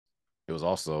it was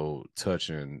also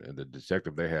touching, and the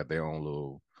detective they had their own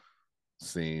little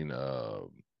scene.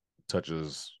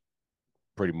 Touches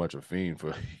pretty much a fiend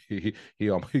for he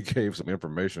gave some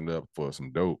information up for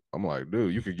some dope. I'm like,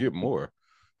 dude, you could get more.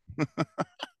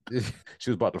 She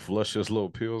was about to flush his little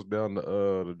pills down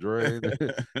the drain.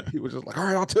 He was just like, all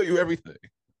right, I'll tell you everything.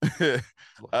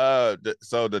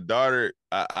 So the daughter,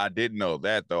 I didn't know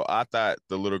that though. I thought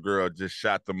the little girl just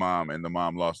shot the mom and the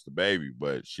mom lost the baby,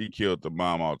 but she killed the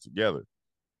mom altogether.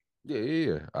 Yeah,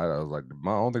 yeah, yeah. I was like, I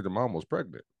don't think the mom was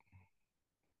pregnant.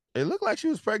 It looked like she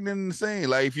was pregnant in the scene.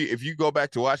 Like if you go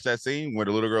back to watch that scene where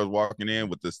the little girl's walking in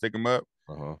with the stick 'em up,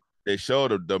 Uh-huh. they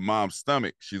showed the mom's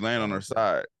stomach. She's laying on Uh-huh. her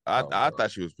side. I Oh, I well.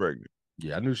 thought she was pregnant.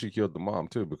 Yeah, I knew she killed the mom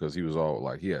too because he was all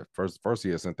like, he had first he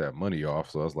had sent that money off,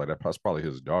 so I was like, that's probably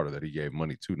his daughter that he gave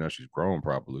money to. Now she's grown,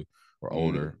 probably, or Mm-hmm.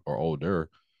 older,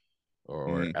 or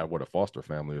Mm-hmm. at with a foster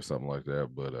family or something like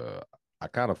that. But I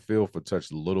kind of feel for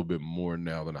Touch a little bit more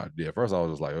now than I did. At first, I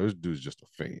was just like, oh, this dude's just a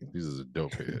fiend. He's just a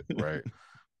dope head, right?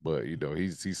 But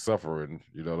he's suffering.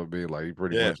 You know what I mean? Like he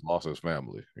pretty Yeah, much lost his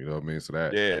family. You know what I mean? So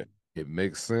that yeah. it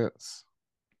makes sense.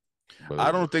 I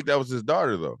But don't think that was his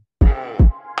daughter though.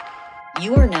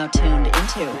 You are now tuned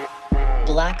into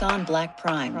Black on Black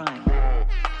Prime.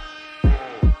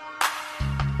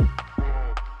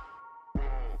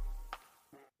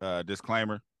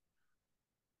 Disclaimer: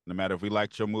 no matter if we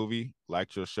liked your movie,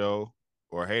 liked your show,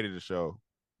 or hated the show,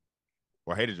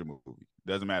 or hated your movie,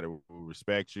 doesn't matter. We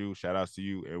respect you, shout outs to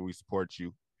you, and we support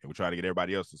you, and we try to get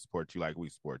everybody else to support you like we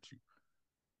support you.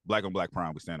 Black on Black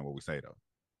Prime, we stand on what we say though.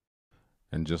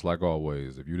 and just like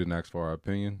always, if you didn't ask for our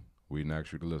opinion, we didn't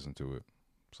ask you to listen to it.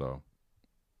 So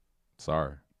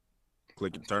sorry.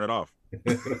 Click and turn it off.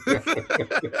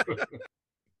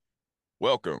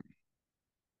 Welcome.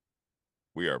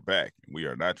 We are back. We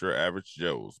are not your average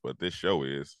Joes, but this show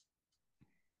is.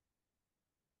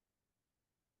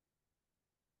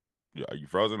 Are you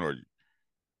frozen or?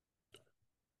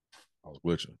 I was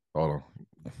glitching. Hold on.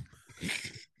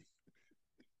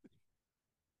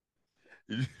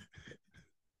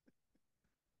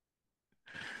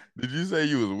 Did you say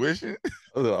you was wishing?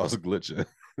 I was glitching.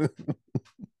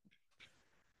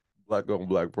 Black on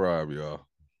Black Prime, y'all.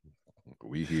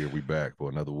 We here. We back for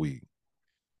another week.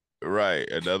 Right,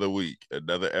 another week,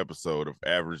 another episode of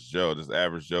Average Joe. This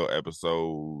Average Joe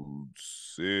episode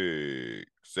six,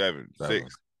 seven, Seven.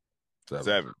 six, Seven.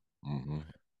 seven. Mm-hmm.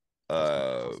 I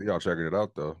Uh see y'all checking it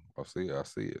out though. I see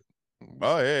it.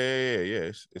 oh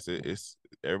yeah. It's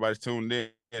everybody's tuned in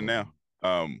Mm-hmm.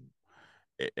 now.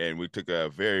 And we took a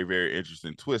very very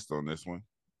interesting twist on this one.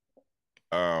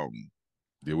 Um,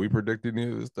 Did we predict any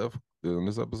of this stuff in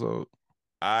this episode?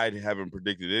 I haven't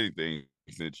predicted anything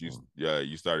since you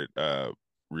started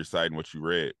reciting what you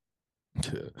read.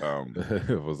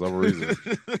 For some reason,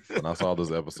 when I saw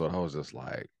this episode, I was just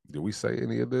like, "Did we say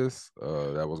any of this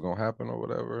that was gonna happen or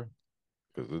whatever?"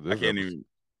 Because I this can't episode, even.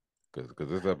 because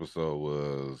this episode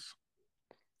was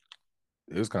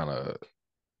it was kind of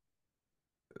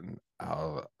I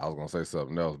was gonna say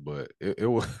something else, but it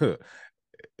was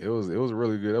it was a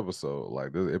really good episode.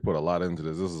 Like this, it put a lot into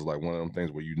this. This is like one of them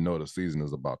things where you know the season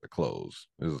is about to close.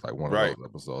 This is like one of those Right,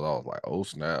 episodes. I was like, oh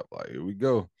snap! Like here we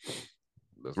go.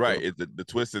 Let's right. go. The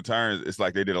twists and turns. It's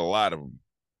like they did a lot of them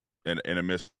in the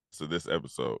midst of this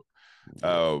episode. Yeah.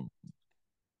 Uh,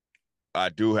 I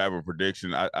do have a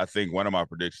prediction. I think one of my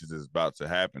predictions is about to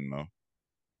happen though.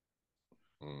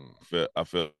 Mm. I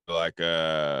feel like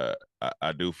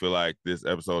I do feel like this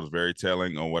episode is very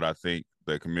telling on what I think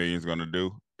the chameleon's gonna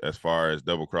do as far as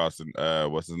double crossing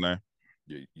what's his name?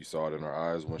 You saw it in her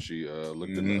eyes when she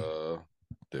looked in Mm-hmm.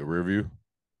 the rear view.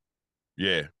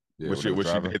 Yeah. Yeah, When when they she was when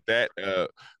she driving. did that,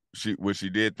 she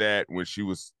did that when she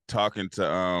was talking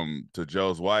to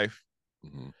Joe's wife.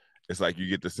 Mm-hmm. It's like you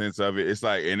get the sense of it. It's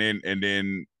like and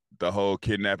then the whole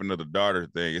kidnapping of the daughter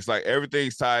thing. It's like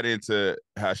everything's tied into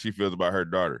how she feels about her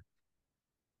daughter.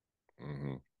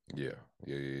 Mm-hmm. Yeah.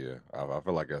 I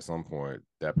feel like at some point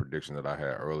that prediction that I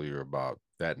had earlier about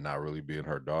that not really being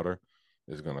her daughter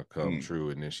is gonna come Mm, true,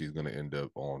 and then she's gonna end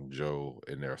up on Joe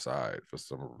in their side for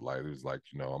some like it was like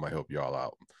I'm gonna help y'all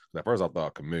out. At first I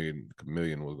thought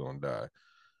Chameleon was gonna die.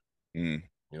 mm.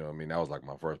 You know what I mean? That was like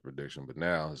my first prediction, but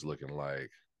now it's looking like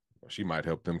she might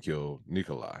help them kill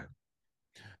Nikolai.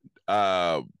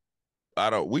 Uh, I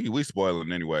don't. We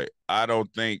spoiling anyway. I don't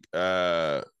think.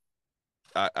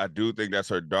 I do think that's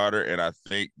her daughter, and I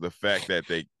think the fact that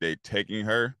they taking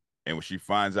her, and when she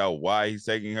finds out why he's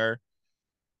taking her,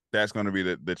 that's going to be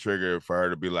the trigger for her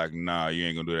to be like, nah, you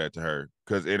ain't gonna do that to her,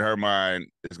 because in her mind,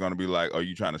 it's going to be like, oh,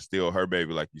 you trying to steal her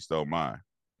baby like you stole mine.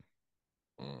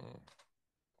 Mm,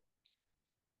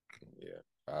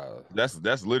 yeah,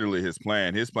 That's literally his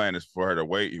plan. His plan is for her to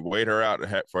wait her out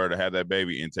for her to have that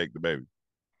baby and take the baby.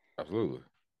 Absolutely.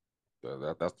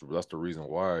 That's the reason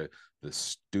why the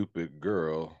stupid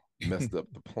girl messed up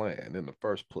the plan in the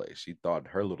first place. She thought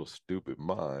in her little stupid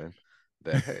mind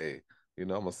that hey, I'm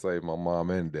gonna save my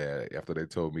mom and dad after they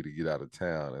told me to get out of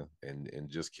town and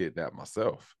just kidnap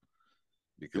myself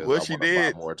because Well, I she want to buy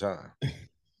did. more time.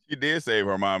 She did save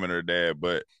her mom and her dad,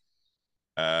 but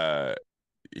uh,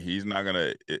 he's not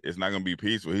gonna. It's not gonna be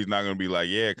peaceful. He's not gonna be like,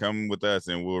 yeah, come with us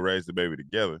and we'll raise the baby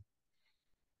together.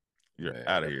 You're Man,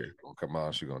 out of that here. baby gonna come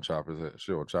out. She gonna chop his head.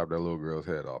 She gonna chop that little girl's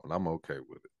head off, and I'm okay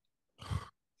with it.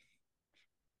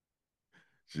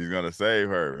 She's gonna save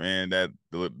her, man. That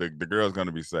the girl's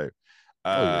gonna be safe.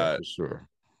 Oh yeah, Uh, for sure.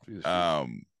 She's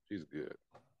um, she's good.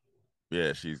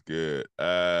 yeah, she's good.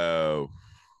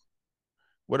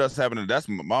 What else happened? That's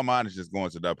my mind is just going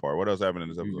to that part. What else happened in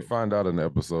this You episode? find out in the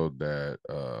episode that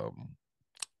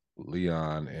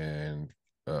Leon and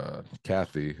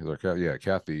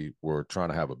Kathy were trying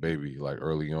to have a baby like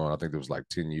early on. I think it was like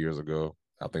 10 years ago.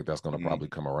 I think that's going to Mm-hmm. probably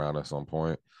come around at some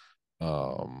point.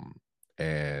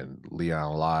 And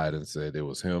Leon lied and said it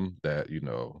was him that, they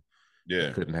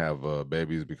Yeah. couldn't have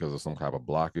babies because of some kind of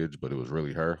blockage, but it was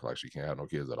really her. Like she can't have no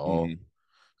kids at all. Mm-hmm.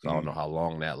 So I don't know how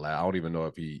long that lasted. I don't even know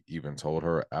if he even told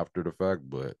her after the fact,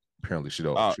 but apparently she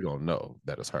don't know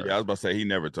that it's her. Yeah, I was about to say he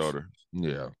never told her.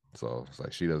 Yeah. So it's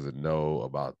like she doesn't know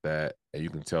about that. And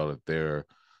you can tell that their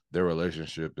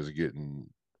relationship is getting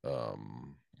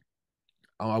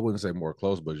I wouldn't say more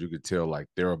close, but you could tell like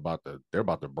they're about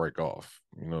to break off.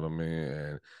 You know what I mean?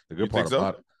 And the You good part think so?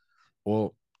 about it,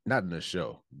 well, not in the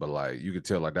show, but like you could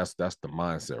tell like that's the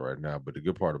mindset right now. But the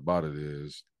good part about it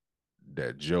is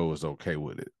that Joe is okay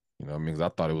with it. You know what I mean? 'Cause I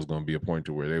thought it was gonna be a point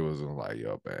to where they was like,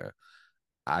 yo, man,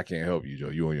 I can't help you, Joe.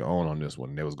 You on your own on this one.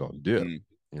 And they was gonna dip. Mm.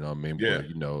 You know what I mean? Yeah.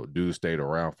 But dude stayed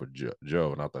around for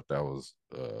Joe, and I thought that was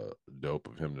dope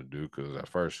of him to do because at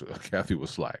first Kathy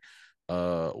was like,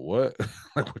 what?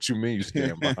 Like, what you mean you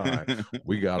stand behind?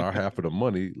 We got our half of the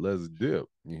money. Let's dip.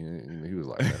 He was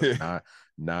like, man,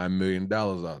 $9 million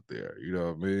out there. You know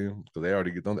what I mean? Because they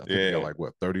already get done. I think they got Yeah. like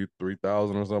what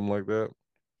 33,000 or something like that.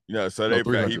 So No, he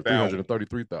 300, found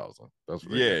 333,000. That's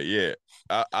what they yeah, got.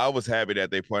 yeah. I was happy that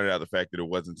they pointed out the fact that it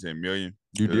wasn't 10 million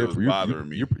You because it did was for you bothering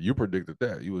me. you predicted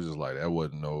that. You was just like that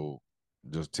wasn't no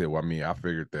just 10. I mean, I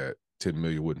figured that 10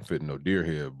 million wouldn't fit in no deer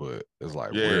head, but it's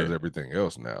like Yeah, where's everything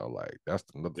else now? Like that's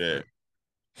another yeah.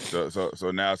 thing.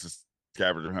 So now it's a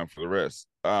scavenger hunt for the rest.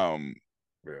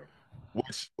 Yeah.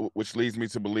 Which leads me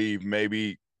to believe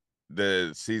maybe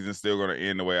the season's still going to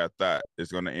end the way I thought.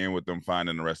 It's going to end with them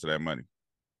finding the rest of that money.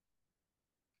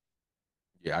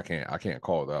 Yeah, I can't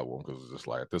call that one because it's just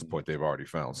like at this point they've already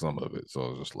found some of it.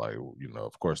 So it's just like,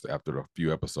 of course after a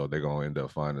few episodes they're gonna end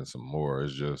up finding some more.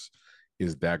 It's just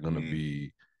is that gonna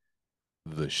be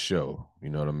the show? You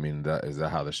know what I mean? That is that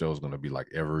how the show is gonna be like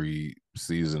every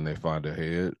season they find a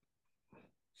head?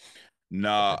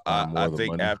 No, Find more I of the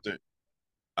think money?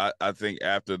 I think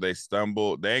after they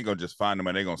stumble, they ain't gonna just find them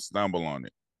and they're gonna stumble on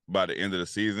it by the end of the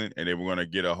season, and then we're gonna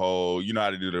get a whole. You know how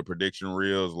to do the prediction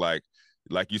reels, like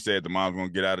you said, the mom's gonna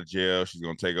get out of jail. She's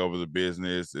gonna take over the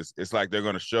business. It's like they're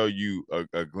gonna show you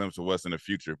a glimpse of what's in the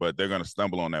future, but they're gonna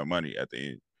stumble on that money at the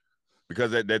end because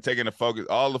they're taking the focus.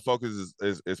 All the focus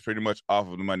is pretty much off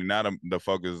of the money. Now the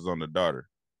focus is on the daughter.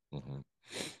 Mm-hmm.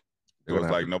 So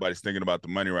it's like nobody's thinking about the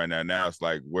money right now. Now it's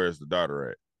like, where's the daughter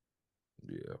at?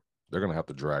 Yeah, they're gonna have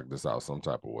to drag this out some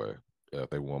type of way if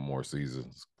they want more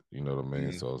seasons. You know what I mean?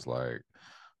 Mm-hmm. So it's like,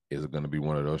 is it gonna be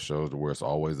one of those shows where it's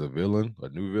always a villain, a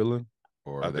new villain,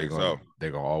 or I are think so.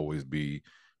 they're gonna always be,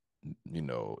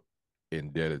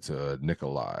 indebted to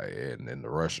Nikolai and the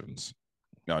Russians?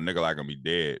 No, Nikolai gonna be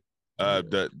dead. Yeah.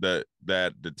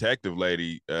 That detective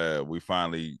lady, we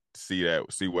finally see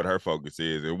what her focus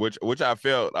is, and which I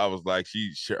felt I was like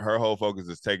her whole focus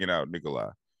is taking out Nikolai.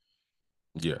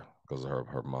 Yeah, because of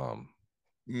her mom.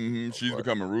 Mm-hmm. She's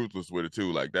becoming ruthless with it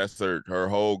too. Like that's her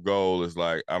whole goal is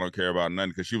like I don't care about nothing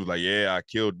because she was like, yeah, I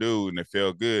killed dude and it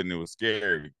felt good and it was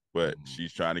scary, but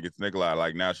she's trying to get to Nikolai.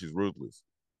 Like now she's ruthless.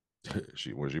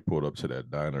 When she pulled up to that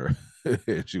diner,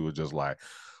 and she was just like,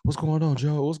 "What's going on,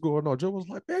 Joe? What's going on?" Joe was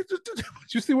like, "Man,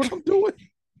 you see what I'm doing?"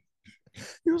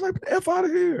 He was like, "F out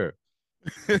of here."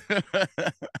 I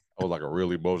was like a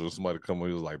really emotional. Somebody come on,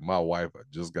 he was like, "My wife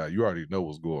just got. You already know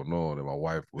what's going on, and my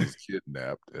wife was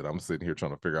kidnapped, and I'm sitting here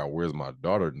trying to figure out where's my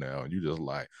daughter now." And you just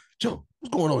like, "Joe,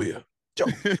 what's going on here, Joe?"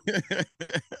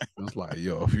 It's like,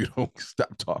 yo, if you don't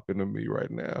stop talking to me right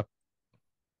now,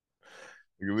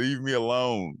 leave me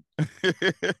alone.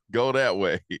 Go that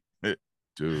way.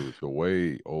 Dude, the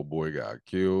way old boy got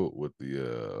killed with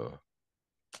the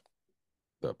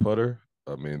The putter.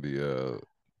 I mean the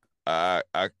I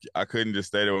couldn't just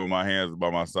stay there with my hands by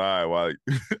my side while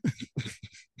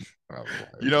I was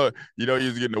like, you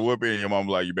was getting the whooping and your mom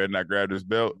was like, you better not grab this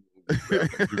belt. you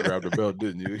grabbed the belt,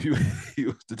 didn't you? You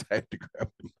was the type to grab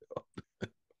the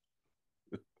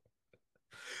belt.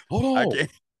 Hold on.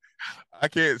 I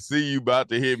can't see you about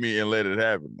to hit me and let it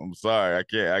happen. I'm sorry. I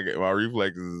can't. I get my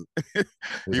reflexes.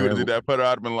 He would have did that putter. I'd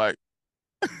have been like,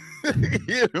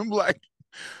 hit him like,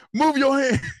 move your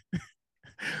hand.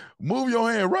 Move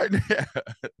your hand right now.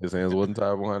 His hands wasn't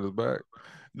tied behind his back.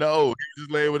 No, he was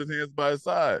just laying with his hands by his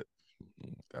side.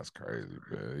 That's crazy,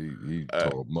 man. He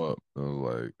tore him up. I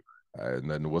was like, I had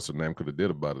nothing. What's her name could have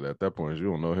did about it at that point? You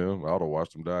don't know him. I'd have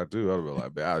watched him die too. I'd have been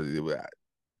like, man, what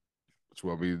you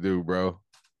want me to do, bro?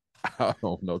 I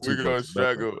don't know. We're gonna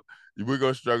struggle. We're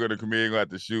gonna struggle. The comedian gonna have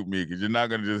to shoot me because you're not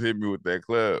gonna just hit me with that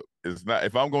club. It's not.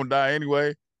 If I'm gonna die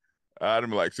anyway, I'd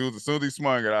be like, as soon as he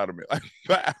swung it out of me,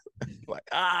 like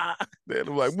Then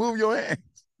I'm like, move your hands.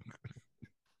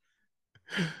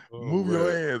 Move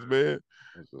your hands, man.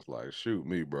 It's just like, shoot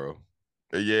me, bro.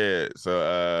 Yeah.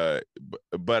 So,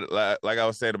 but like I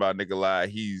was saying about Nikolai,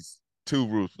 he's too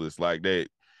ruthless. Like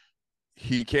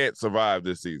he can't survive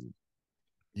this season.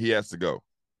 He has to go.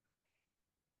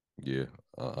 Yeah,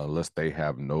 unless they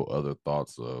have no other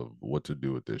thoughts of what to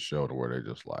do with this show, to where they're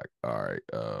just like, all right,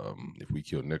 if we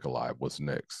kill Nikolai, what's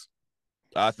next?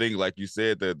 I think, like you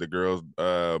said, the girl's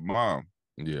mom.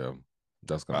 Yeah,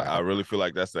 that's gonna. I really feel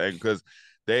like that's the angle because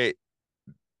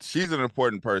she's an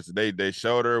important person. They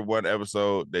showed her one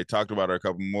episode. They talked about her a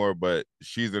couple more, but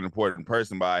she's an important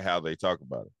person by how they talk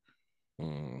about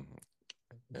her.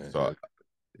 So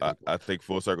I think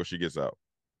full circle she gets out.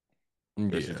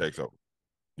 Yeah, she takes over.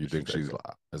 You think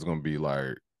it's gonna be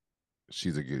like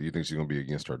you think she's gonna be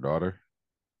against her daughter?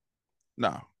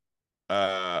 No.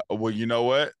 Well, you know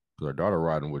what? Her daughter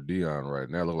riding with Dion right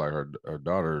now. Look like her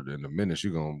daughter in a minute.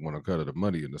 She's gonna want to cut her the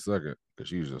money in a second because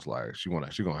she's just like she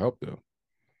gonna help them.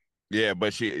 Yeah,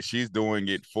 but she's doing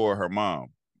it for her mom.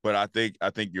 But I think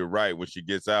you're right. When she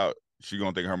gets out, she's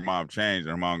gonna think her mom changed,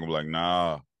 and her mom gonna be like,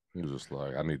 nah. He was just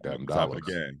like, I need that $10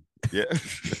 again.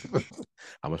 Yeah.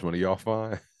 How much money y'all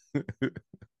find?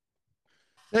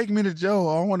 Take me to Joe.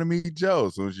 I want to meet Joe.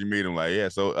 As soon as you meet him, like, yeah.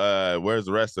 So, where's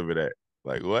the rest of it at?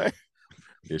 Like, what?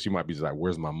 Yeah, she might be just like,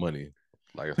 where's my money?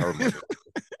 Like it's her money.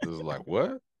 This is like,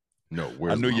 what? No,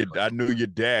 where's I knew your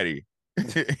daddy.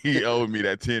 He owed me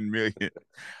that 10 million.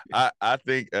 I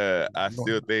think I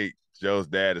still think Joe's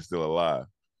dad is still alive.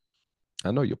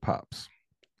 I know your pops.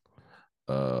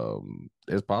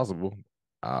 It's possible.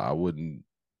 I wouldn't,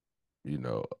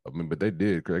 but they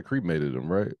did. They cremated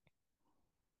him, right?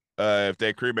 If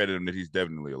they cremated him, then he's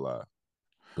definitely alive.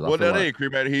 Well, no, they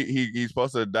cremated. He's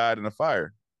supposed to have died in a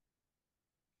fire.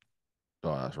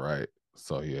 Oh, that's right.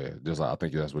 So yeah, I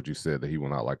think that's what you said, that he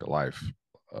went out like the life.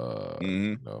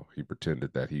 He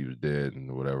pretended that he was dead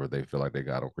and whatever. They feel like they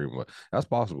got him cremated. That's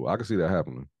possible. I can see that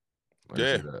happening. I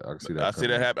can see that. I see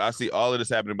that happen. I see all of this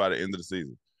happening by the end of the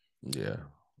season. Yeah,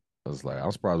 I was like,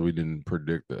 I'm surprised we didn't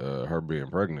predict her being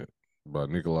pregnant by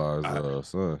Nikolai's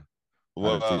son.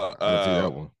 Well, I didn't see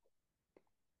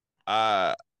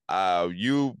that one.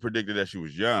 You predicted that she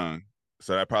was young,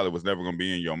 so that probably was never going to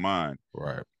be in your mind,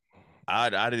 right?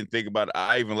 I didn't think about it.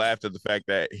 I even laughed at the fact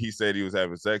that he said he was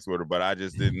having sex with her, but I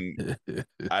just didn't.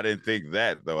 I didn't think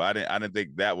that though. I didn't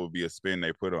think that would be a spin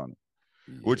they put on it,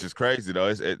 which is crazy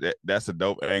though. That's a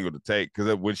dope angle to take,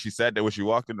 because when she sat there, when she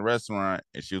walked in the restaurant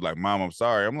and she was like, "Mom, I'm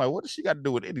sorry," I'm like, "What does she got to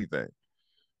do with anything?"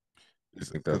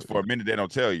 Because for a minute they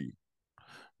don't tell you.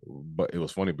 But it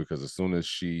was funny because as soon as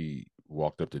she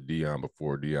walked up to Dion,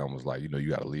 before Dion was like, you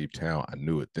got to leave town, I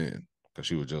knew it then, because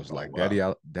she was just like,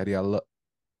 wow. Daddy, I love.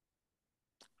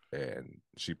 And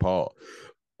she paused.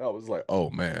 I was like, "Oh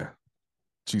man,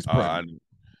 she's pregnant."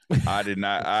 I did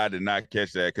not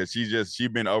catch that, because she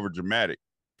been over dramatic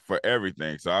for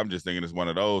everything. So I'm just thinking it's one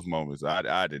of those moments.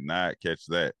 I did not catch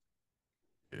that.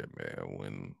 Yeah,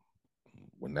 man.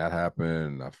 When that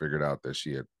happened, I figured out that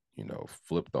she had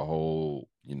flipped the whole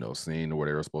scene where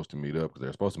they were supposed to meet up, because they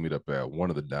were supposed to meet up at one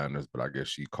of the diners, but I guess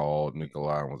she called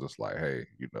Nikolai and was just like, "Hey,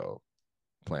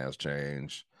 plans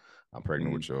change. I'm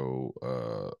pregnant with your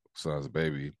son's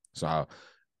baby." So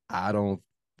I don't,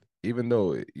 even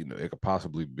though it could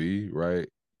possibly be right.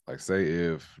 Like, say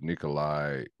if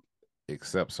Nikolai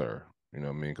accepts her, you know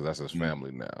what I mean? Because that's his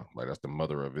family now. Like, that's the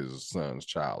mother of his son's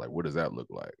child. Like, what does that look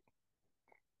like?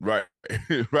 Right,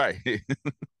 right.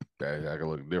 That could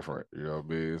look different. You know what I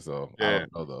mean? So yeah. I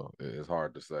don't know though. It's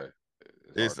hard to say.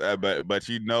 But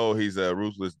he's a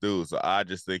ruthless dude. So I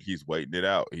just think he's waiting it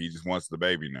out. He just wants the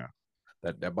baby now.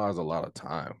 That buys a lot of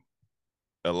time.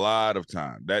 A lot of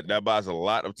time. That buys a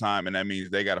lot of time, and that means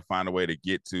they got to find a way to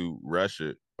get to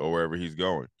Russia or wherever he's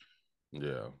going.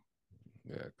 Yeah,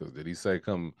 yeah. Because did he say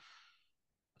come?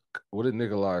 What did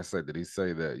Nikolai say? Did he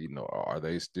say that are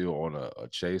they still on a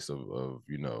chase of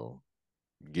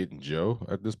getting Joe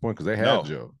at this point? Because they had No,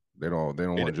 Joe. They don't it,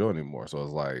 want Joe anymore. So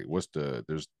it's like,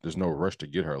 there's no rush to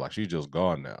get her. Like she's just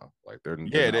gone now. Like they're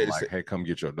yeah, not like, hey, come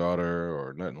get your daughter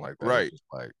or nothing like that. It's right. just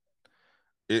like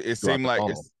It throughout seemed the like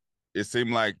phone. it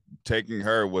seemed like taking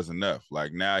her was enough.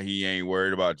 Like now he ain't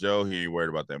worried about Joe. He ain't worried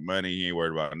about that money. He ain't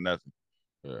worried about nothing.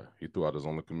 Yeah, he threw out his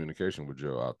only communication with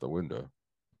Joe out the window.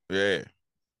 Yeah,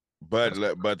 but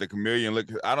the chameleon look.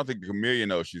 I don't think the chameleon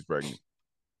knows she's pregnant.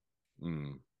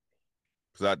 Mm.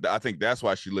 Because I think that's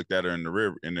why she looked at her in the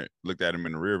rear looked at him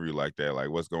in the rear view like that. Like,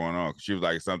 what's going on? She was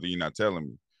like, something you're not telling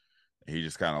me. And he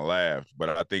just kind of laughed. But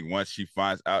I think once she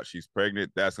finds out she's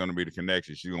pregnant, that's going to be the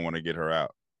connection. She's gonna want to get her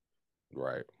out.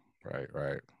 Right,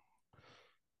 right.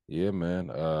 Yeah, man.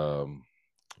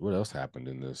 What else happened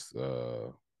in this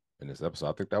episode?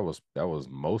 I think that was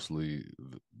mostly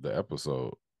the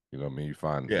episode. You know what I mean?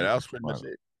 Yeah, You that once was you pretty much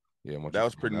find it. yeah, once That you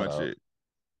was find pretty that much out, it.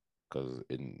 because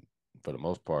in for the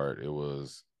most part it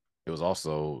was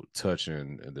also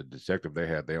touching, and the detective, they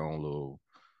had their own little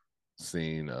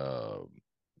scene.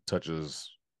 Touches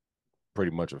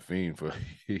pretty much a fiend for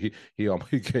he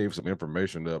gave some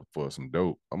information up for some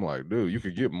dope. I'm like, dude, you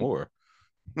could get more.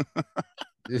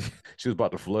 She was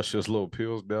about to flush his little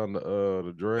pills down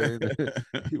the drain.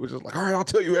 He was just like, all right, I'll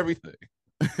tell you everything.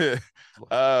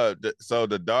 So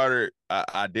the daughter,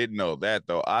 I didn't know that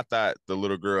though. I thought the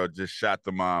little girl just shot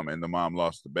the mom and the mom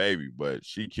lost the baby, but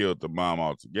she killed the mom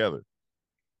altogether.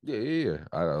 Yeah.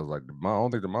 I was like, I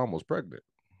don't think the mom was pregnant.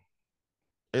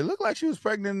 It looked like she was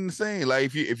pregnant in the scene.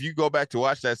 Like if you go back to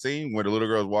watch that scene where the little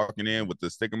girl's walking in with the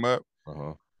stick 'em up,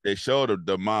 Uh-huh. they showed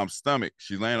the mom's stomach.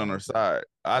 She's laying on her Okay. side.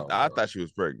 I Oh, thought she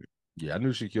was pregnant. yeah, I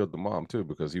knew she killed the mom too,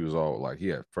 because he was all like, he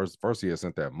had first he had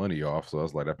sent that money off. So I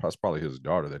was like, that's probably his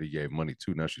daughter that he gave money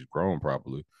to. Now she's grown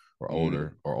probably, or Mm-hmm.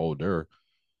 older,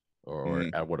 or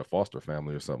Mm-hmm. at with a foster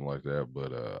family or something like that.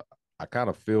 But I kind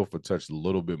of feel for Touch a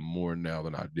little bit more now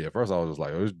than I did. At first I was just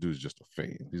like, oh, this dude's just a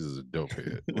fiend. This is a dope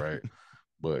head, right?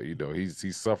 But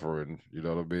he's suffering. You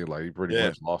know what I mean? Like, he pretty Yeah,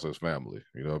 much lost his family.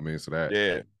 You know what I mean? So that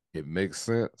yeah. it makes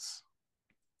sense.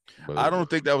 But I don't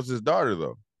think that was his daughter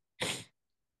though.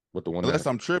 with the one that Unless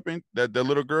I'm tripping, that the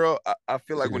little girl, I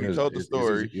feel it's like either when he his told the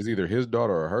story, is either his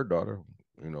daughter or her daughter.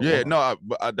 yeah, One of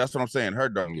no, that's what I'm saying. Her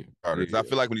daughter, them. Yeah, because I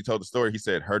feel like when he told the story, he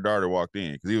said her daughter walked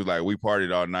in because he was like, "We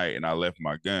partied all night, and I left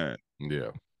my gun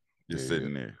yeah, just yeah.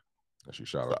 sitting there." And she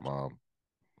shot So, her mom.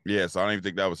 yeah, so I don't even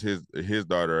think that was his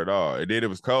daughter at all. And then it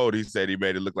was cold. He said he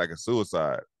made it look like a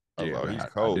suicide. I was Yeah, like, oh, man, he's I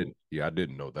cold. didn't. Yeah, I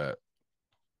didn't know that.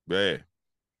 Yeah,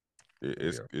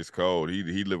 Yeah, it's cold.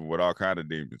 He living with all kind of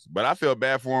demons. But I felt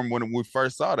bad for him when we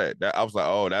first saw that. That I was like,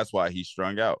 oh, that's why he's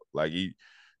strung out. Like he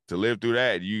to live through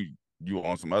that, you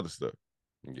on some other stuff.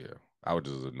 yeah. I was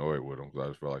just annoyed with him because I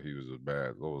just felt like he was as bad.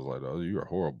 I was like, oh, you're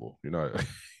horrible. You're not,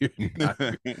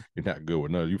 you're not good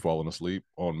with none. You falling asleep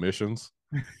on missions.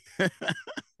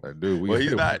 Like, dude, Well,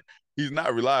 he's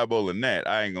not reliable in that.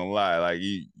 I ain't gonna lie. Like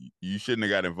you shouldn't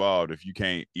have got involved if you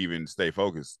can't even stay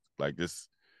focused. Like just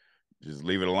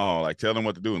leave it alone. Like tell them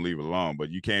what to do and leave it alone.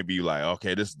 But you can't be like,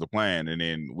 okay, this is the plan, and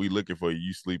then we looking for you.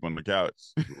 You sleep on the couch.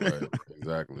 right,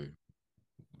 exactly.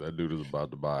 That dude is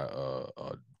about to buy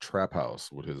a trap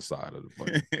house with his side of the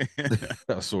money.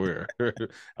 I swear.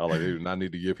 I like, they do not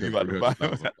need to give You him about to buy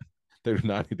 300,000. They do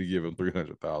not need to give him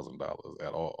 $300,000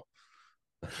 at all.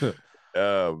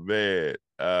 Oh man.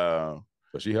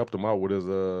 But she helped him out with his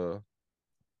well,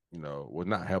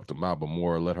 not helped him out, but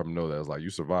more let him know that it's like, you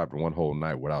survived one whole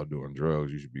night without doing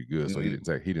drugs. You should be good. So he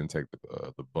didn't take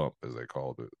the bump, as they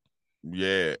called it.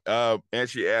 Yeah. And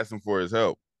she asked him for his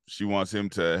help. She wants him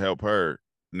to help her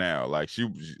now. Like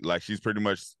she's pretty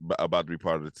much about to be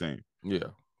part of the team.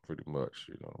 Yeah, pretty much.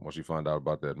 Once you find out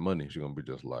about that money, she's gonna be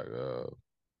just like,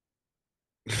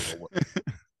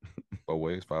 4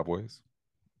 ways, 5 ways,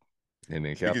 and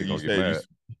then Kathy You gonna get said mad.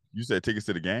 you said tickets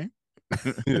to the game?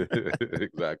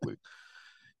 Exactly.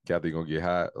 Kathy gonna get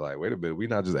hot. Like, wait a minute, we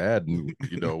not just adding.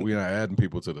 We not adding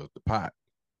people to the pot.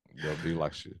 They'll be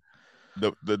like, shit.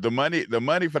 The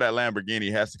money for that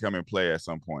Lamborghini has to come in play at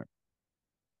some point.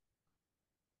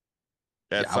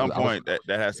 At Yeah, I was, some I was, point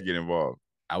that has to get involved.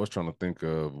 I was trying to think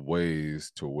of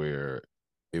ways to where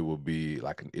it would be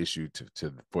like an issue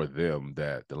for them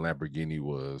that the Lamborghini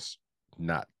was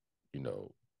not, you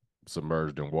know,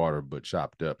 submerged in water, but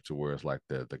chopped up to where it's like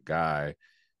the guy,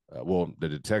 the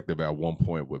detective at one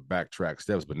point would backtrack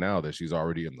steps, but now that she's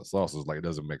already in the sauce, it's like, it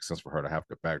doesn't make sense for her to have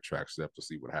to backtrack steps to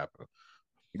see what happened.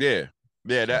 Yeah.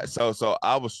 Yeah, that so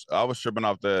I was tripping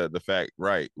off the fact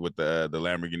right with the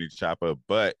Lamborghini chopper,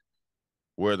 but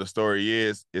where the story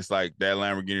is, it's like that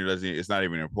Lamborghini doesn't. It's not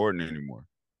even important anymore.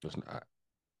 It's not.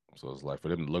 So it's like for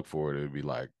them to look for it, it'd be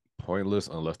like pointless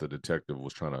unless the detective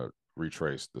was trying to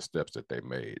retrace the steps that they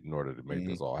made in order to make Mhm.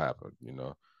 this all happen. You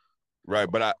know, Right,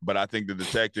 but I think the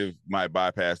detective might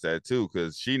bypass that too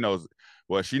because she knows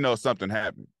something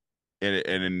happened,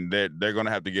 and then they're gonna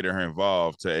have to get her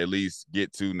involved to at least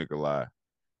get to Nikolai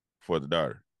for the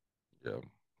daughter. yeah.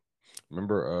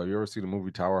 Remember, you ever see the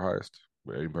movie Tower Heist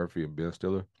with Eddie Murphy and Ben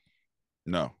Stiller?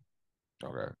 No,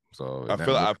 Okay, so I in that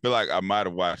feel movie, I feel like I might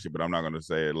have watched it, but I'm not gonna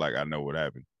say it like I know what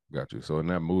happened. got you. So in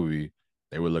that movie,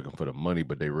 they were looking for the money,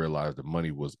 but they realized the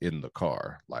money was in the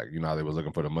car. Like you know, how they was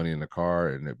looking for the money in the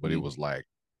car, but it Mhm. was like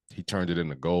he turned it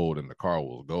into gold, and the car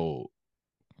was gold.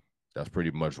 That's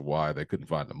pretty much why they couldn't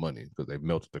find the money because they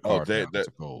melted the Oh, car down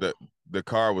into gold. the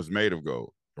car was made of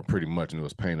gold. Pretty much, and it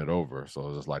was painted over. So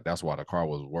it was like that's why the car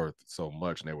was worth so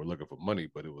much, and they were looking for money,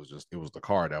 but it was the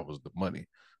car that was the money.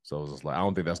 So it was just like I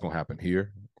don't think that's gonna happen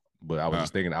here. But I was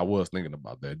thinking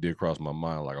about that. It did cross my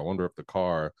mind. Like I wonder if the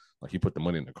car, like he put the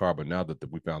money in the car, but now that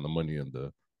we found the money in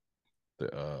the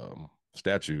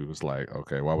statue, it's like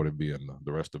okay, why would it be in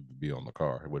the rest of it be on the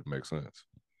car? It wouldn't make sense.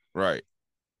 Right.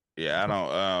 Yeah, I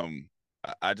don't.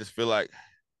 I just feel like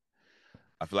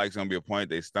it's gonna be a point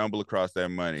they stumble across that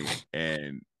money,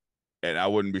 and I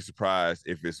wouldn't be surprised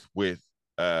if it's with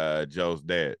Joe's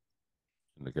dad.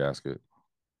 In the casket.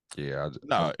 Yeah.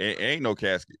 No, it ain't no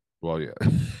casket. Well, yeah.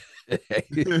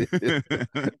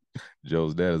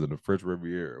 Joe's dad is in the French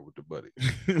Riviera with the buddy.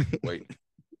 Wait,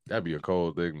 that'd be a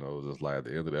cold thing though. Just like at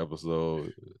the end of the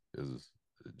episode, is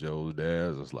Joe's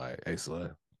dad just like, "Hey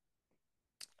son,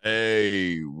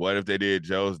 Hey, what if they did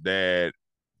Joe's dad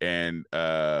and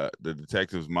the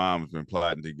detective's mom's been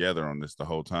plotting together on this the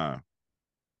whole time?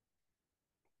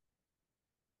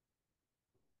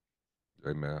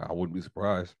 hey man, I wouldn't be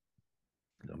surprised."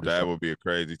 I'm just That trying, would be a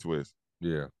crazy twist.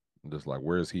 yeah, I'm just like,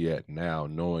 where is he at now?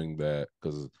 Knowing that,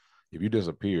 because if you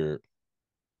disappeared,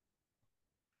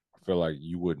 I feel like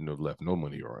you wouldn't have left no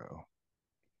money around.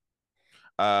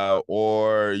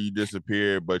 Or you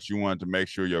disappeared, but you wanted to make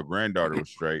sure your granddaughter was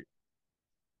straight,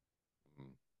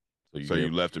 So you so gave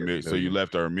you left her a so you million.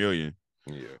 left her a million.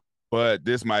 Yeah, But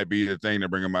this might be the thing to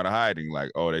bring him out of hiding.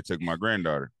 Like, oh, they took my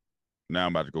granddaughter. Now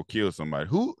I'm about to go kill somebody.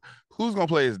 Who's gonna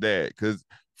play his dad? Because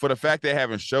for the fact they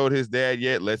haven't showed his dad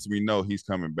yet, lets me know he's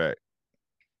coming back.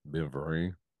 Ben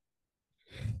Vereen.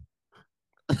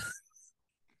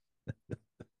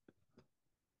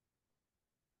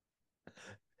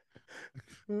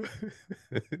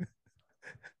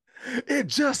 It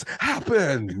just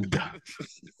happened.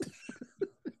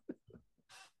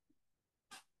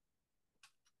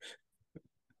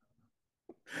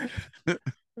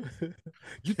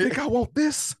 You think I want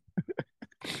this?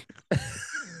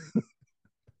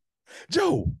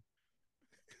 Joe,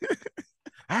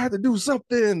 I had to do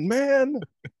something, man.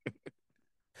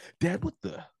 Dad, what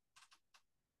the?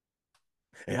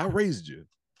 Hey, I raised you.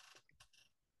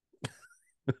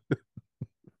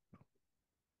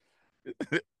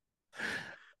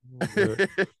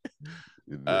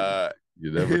 uh,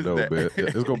 You never his know, dad. man.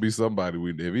 It's gonna be somebody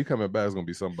if he coming back, it's gonna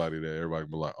be somebody that everybody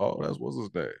can be like, oh, that's what's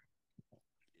his name.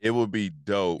 It would be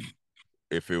dope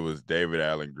if it was David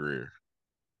Allen Greer.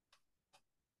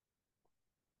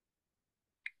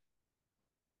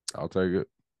 I'll take it.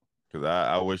 Because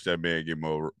I wish that man get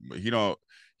more.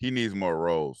 He needs more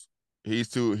roles. He's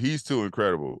too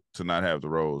incredible to not have the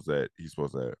roles that he's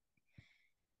supposed to have.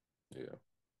 Yeah,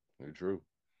 you're true.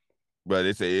 But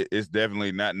it's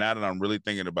definitely not. Now that I'm really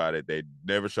thinking about it, they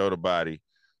never showed a body.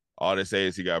 All they say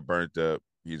is he got burnt up.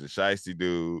 He's a shiesty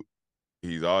dude.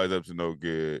 He's always up to no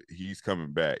good. He's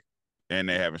coming back, and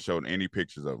they haven't shown any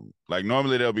pictures of him. Like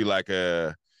normally they'll be like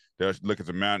they'll look at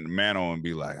the mantle and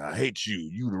be like, "I hate you.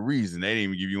 You the reason." They didn't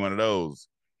even give you one of those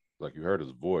Like you heard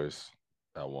his voice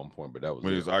at one point, but that was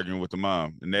when he it. was arguing with the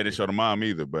mom, and they didn't show the mom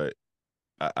either. But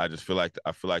I just feel like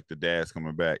the dad's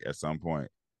coming back at some point.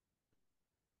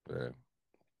 Yeah.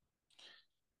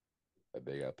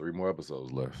 They got 3 more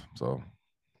episodes left, so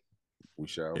we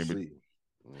shall And see.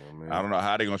 You know what I mean? I don't know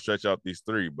how they're gonna stretch out these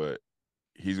 3, but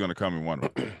he's gonna come in one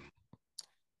of them.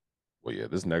 Well, yeah,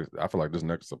 I feel like this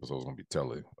next episode is gonna be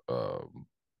telling.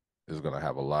 It's gonna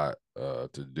have a lot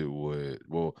to do with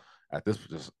at this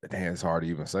just damn, it's hard to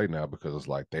even say now because it's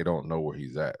like they don't know where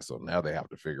he's at. So now they have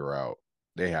to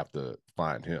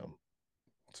find him.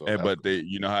 So And that's but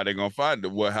you know how they're gonna find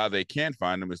him. Well, how they can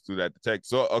find him is through that detective.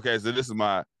 So okay, so this is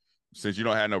since you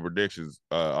don't have no predictions,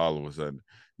 all of a sudden,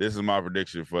 this is my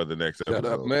prediction for the next shut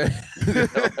up, episode. man.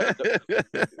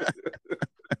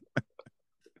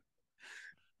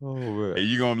 Oh man. And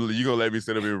you gonna let me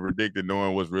sit up here and predict it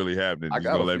knowing what's really happening. I You're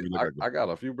got gonna a let few, me look at I got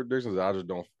a few predictions. I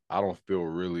don't feel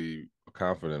really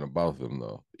confident about them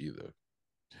though either.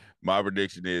 my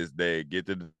prediction is they get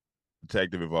the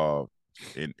detective involved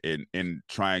in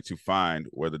trying to find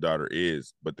where the daughter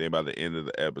is, but then by the end of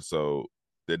the episode,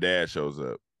 the dad shows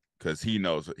up because he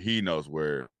knows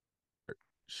where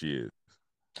she is.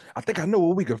 I think I know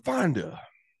where we can find her.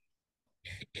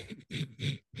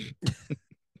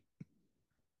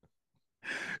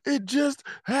 It just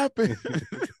happened.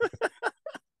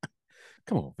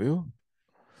 Come on, Phil.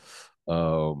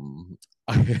 I'm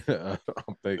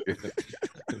thinking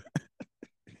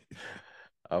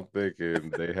I'm thinking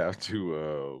they have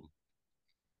to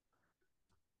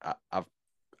I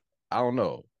don't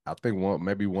know. I think once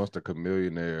the once the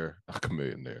chameleon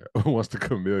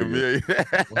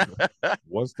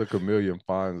once the chameleon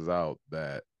finds out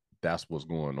that that's what's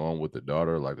going on with the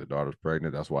daughter, like the daughter's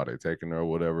pregnant, that's why they're taking her or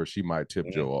whatever, she might tip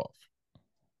Joe off.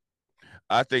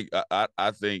 I think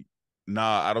I think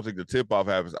nah, I don't think the tip off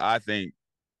happens. I think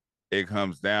it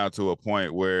comes down to a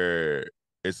point where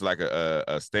it's like a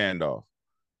standoff.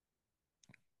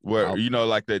 Where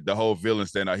like the whole villain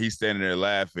standoff, he's standing there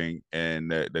laughing, and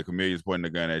the chameleon's pointing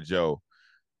the gun at Joe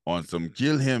on some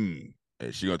kill him.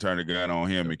 And she gonna turn the gun on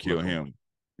him and kill him.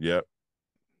 Yep.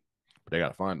 But they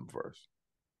gotta find him first.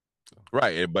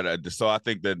 Right, but so I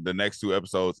think that the next two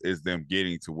episodes is them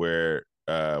getting to where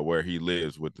he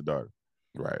lives with the daughter.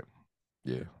 Right.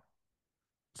 Yeah.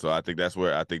 So I think that's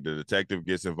where I think the detective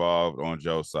gets involved on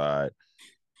Joe's side.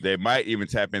 They might even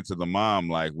tap into the mom,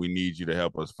 like, we need you to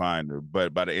help us find her.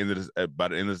 But by the end of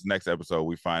this next episode,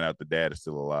 we find out the dad is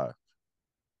still alive.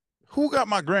 Who got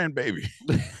my grandbaby?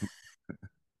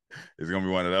 It's gonna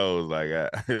be one of those like,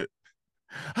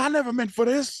 I never meant for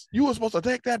this. You were supposed to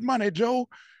take that money, Joe.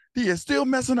 He is still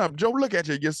messing up. Joe, look at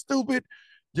you. You're stupid.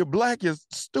 You're black. You're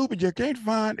stupid. You can't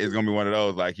find. It's gonna be one of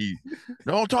those like,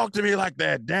 don't talk to me like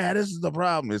that, Dad. This is the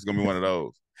problem. It's gonna be one of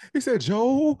those. He said,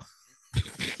 Joe.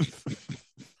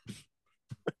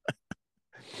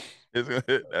 That's what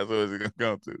it's gonna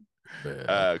come to,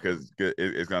 because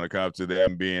it's gonna come to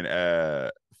them being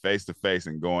face to face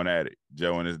and going at it,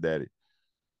 Joe and his daddy.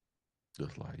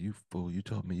 Just like, you fool, you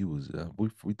told me you was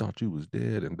we thought you was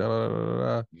dead and da da da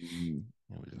da. It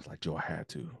was just like, Joe, I had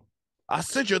to. I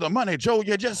sent you the money, Joe.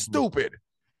 You're just stupid.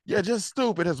 You're just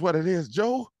stupid is what it is,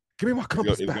 Joe. Give me my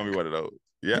compass. It's gonna be one of those.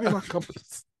 Yeah. Give me my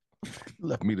compass.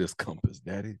 Left me this compass,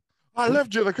 Daddy. I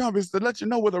left you the compass to let you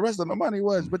know where the rest of the money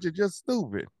was, but you're just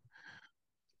stupid.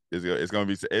 It's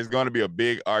gonna be a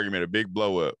big argument, a big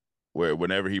blow up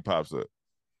whenever he pops up.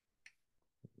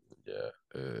 Yeah,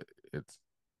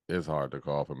 it's hard to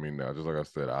call for me now. Just like I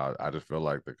said, I just feel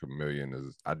like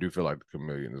I do feel like the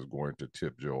chameleon is going to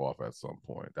tip Joe off at some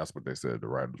point. That's what they said in the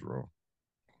writer's room.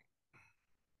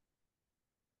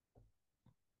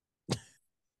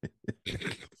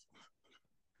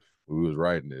 Who was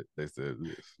writing it? They said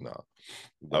this. No,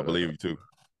 I believe you too.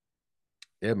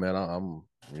 Yeah, man.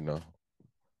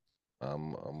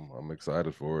 I'm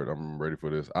excited for it. I'm ready for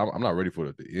this. I'm not ready for it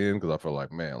at the end because I feel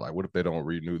like, man, like, what if they don't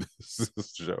renew this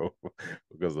show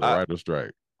because of the writer's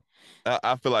strike?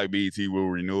 I feel like BET will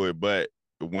renew it, but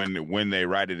when they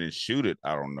write it and shoot it,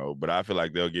 I don't know. But I feel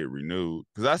like they'll get renewed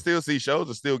because I still see shows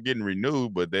are still getting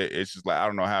renewed, but it's just like, I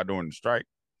don't know how during the strike.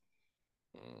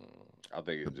 I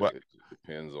think it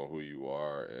depends on who you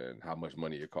are and how much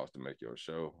money it costs to make your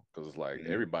show. Because it's like,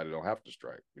 everybody don't have to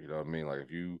strike. You know what I mean? Like,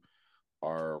 if you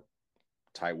are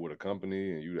tight with a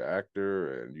company and you the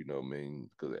actor, and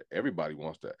because everybody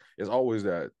wants that. It's always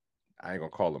that, I ain't gonna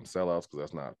call them sellouts because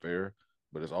that's not fair,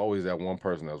 but it's always that one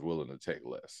person that's willing to take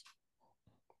less.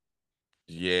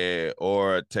 Yeah,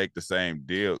 or take the same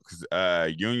deal because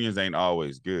unions ain't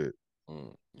always good.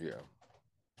 Yeah.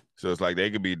 So it's like they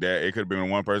could be that. It could have been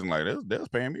one person like, they was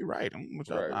paying me right. I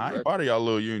ain't part of y'all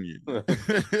little union.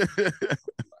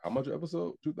 How much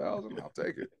episode? 2,000? I'll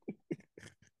take it.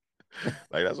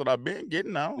 Like, that's what I've been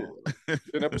getting on.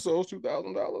 10 episodes,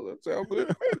 $2,000. That sounds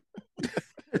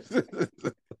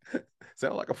good.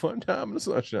 Sound like a fun time in the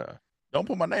sunshine. Don't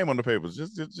put my name on the papers.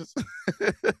 Just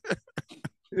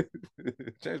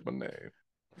change my name.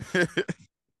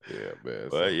 Yeah, man.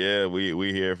 But yeah,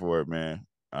 we here for it, man.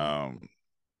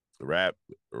 Rap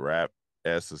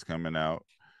S is coming out.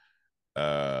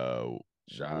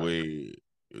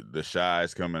 The Shy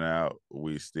is coming out.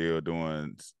 We still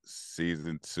doing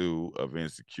season 2 of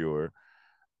Insecure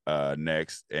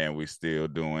next, and we still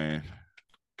doing.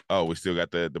 Oh, we still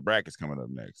got the brackets coming up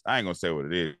next. I ain't gonna say what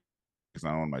it is because I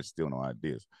don't want to steal no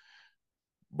ideas.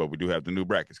 But we do have the new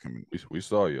brackets coming. We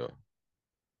saw you.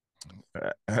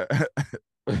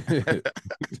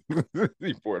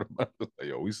 He poured him out. Like,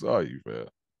 yo, we saw you, fam.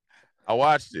 I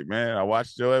watched it, man. I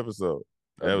watched your episode.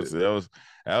 I That did. was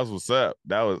what's up.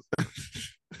 That was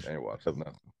I ain't watching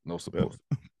nothing. No support.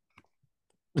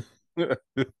 that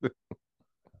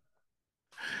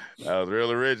was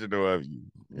real original of you.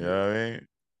 You know what I mean?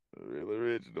 Real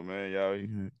original, man. Y'all,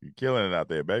 you killing it out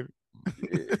there, baby.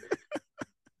 Yeah.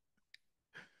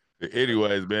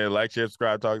 Anyways, man, like, share,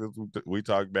 subscribe, talk. We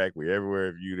talk back. We everywhere.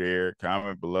 If you there,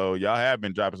 comment below. Y'all have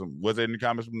been dropping some. Was there any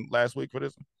comments from last week for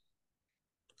this one?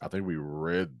 I think we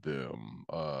read them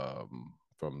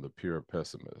from the Pure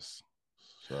Pessimist.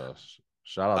 So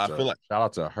shout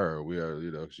out to her. We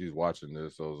are, she's watching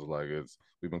this, so it's like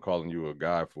we've been calling you a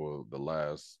guy for the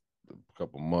last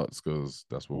couple months because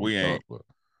that's what we ain't.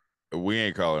 But we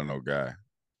ain't calling no guy.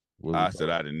 I said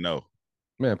I didn't know.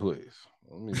 Man, please.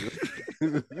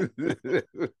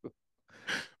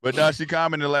 But now she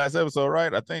commented the last episode,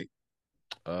 right? I think.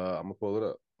 I'm gonna pull it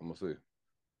up. I'm gonna see.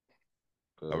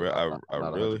 I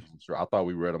really sure. I thought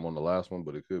we read them on the last one,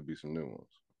 but it could be some new ones.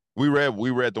 We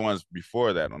read the ones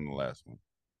before that on the last one.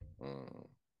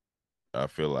 I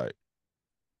feel like.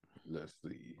 Let's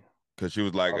see. Because she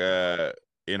was like,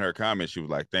 in her comments, she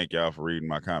was like, "Thank y'all for reading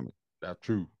my comment." That's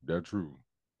true.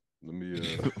 Let me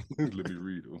let me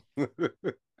read them.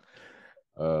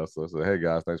 So hey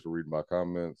guys, thanks for reading my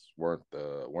comments. Weren't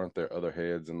there other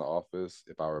heads in the office,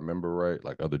 if I remember right,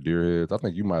 like other deer heads? I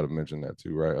think you might have mentioned that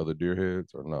too, right? Other deer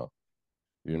heads, or no?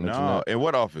 You mentioned that? In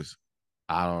what office?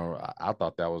 I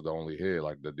thought that was the only head,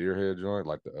 like the deer head joint,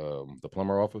 like the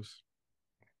plumber office.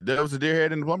 There was a deer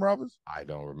head in the plumber office? I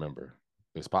don't remember.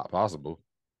 It's possible.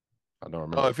 I don't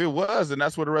remember. Oh, if it was, then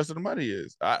that's where the rest of the money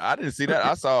is. I didn't see that.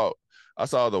 I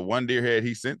saw the one deer head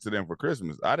he sent to them for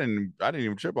Christmas. I didn't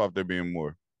even trip off there being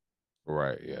more.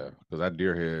 Right, yeah, because that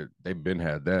deer head, they've been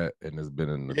had that, and it's been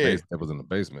in the base. It was in the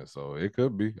basement, so it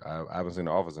could be. I haven't seen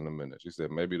the office in a minute. She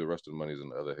said maybe the rest of the money's in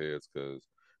the other heads because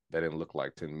that didn't look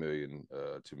like 10 million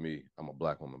to me. I'm a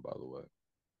black woman, by the way.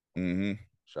 Mm-hmm.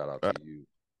 Shout out to you.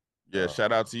 Yeah,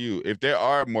 shout out to you. If there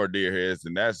are more deer heads,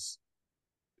 then that's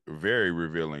very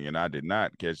revealing, and I did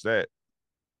not catch that.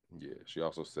 Yeah, she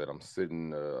also said I'm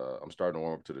starting to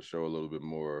warm up to the show a little bit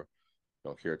more.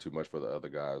 Don't care too much for the other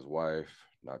guy's wife.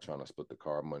 Not trying to split the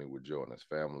car money with Joe and his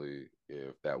family.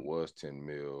 If that was 10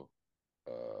 mil,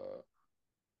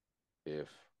 if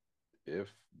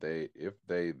they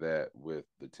that with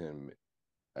the 10,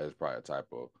 that's probably a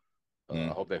typo. I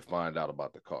hope they find out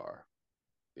about the car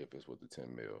if it's with the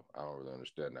 10 mil. I don't really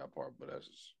understand that part, but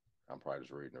I'm probably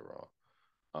just reading it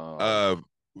wrong.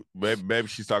 Maybe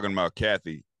she's talking about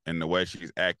Kathy and the way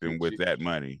she's acting with that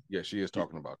money. Yeah, she is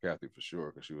talking about Kathy for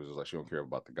sure, because she was just like, she don't care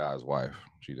about the guy's wife.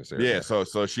 She just said, yeah. So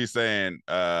she's saying,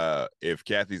 if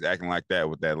Kathy's acting like that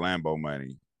with that Lambo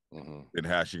money, then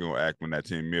how she gonna act when that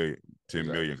 10 million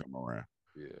come around?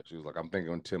 Yeah, she was like, I'm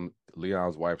thinking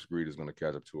Leon's wife's greed is gonna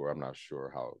catch up to her. I'm not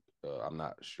sure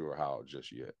how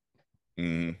just yet.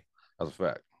 Mm-hmm. That's a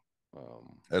fact.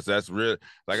 That's real.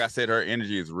 Like I said, her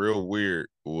energy is real weird.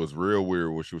 It was real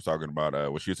weird what she was talking about.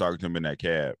 When she was talking to him in that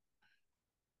cab.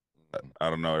 I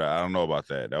don't know. I don't know about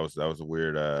that. That was a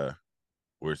weird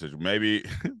situation.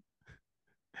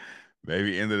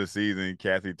 Maybe end of the season,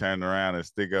 Kathy turned around and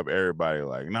stick up everybody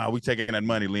like, "No, we taking that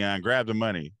money, Leon. Grab the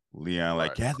money." Leon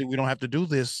like, "Kathy, we don't have to do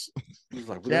this." He's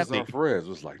like, "But that's our friends." It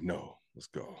was like, "No, let's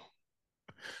go.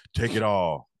 Take it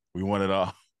all. We want it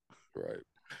all." Right.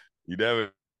 You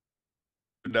never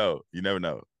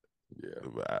know. Yeah.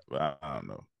 But I don't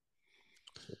know.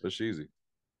 It's easy.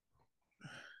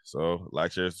 So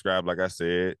like, share, subscribe. Like I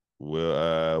said,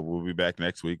 we'll be back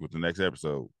next week with the next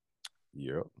episode.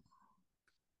 Yep.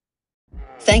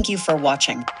 Thank you for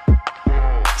watching.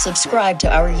 Subscribe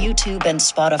to our YouTube and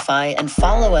Spotify and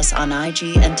follow us on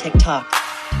IG and TikTok.